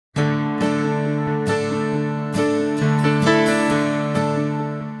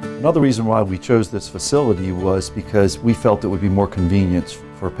Another reason why we chose this facility was because we felt it would be more convenient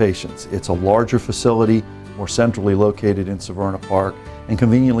for patients. It's a larger facility, more centrally located in Severna Park, and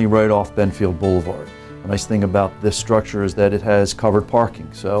conveniently right off Benfield Boulevard. The nice thing about this structure is that it has covered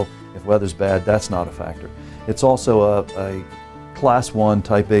parking, so if weather's bad, that's not a factor. It's also a Class 1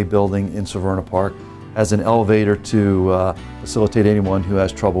 Type A building in Severna Park, has an elevator to facilitate anyone who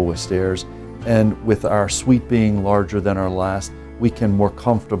has trouble with stairs, and with our suite being larger than our last, we can more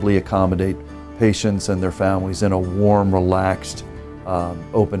comfortably accommodate patients and their families in a warm, relaxed,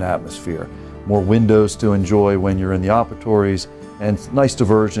 open atmosphere. More windows to enjoy when you're in the operatories, and nice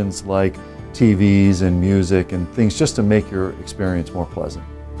diversions like TVs and music and things just to make your experience more pleasant.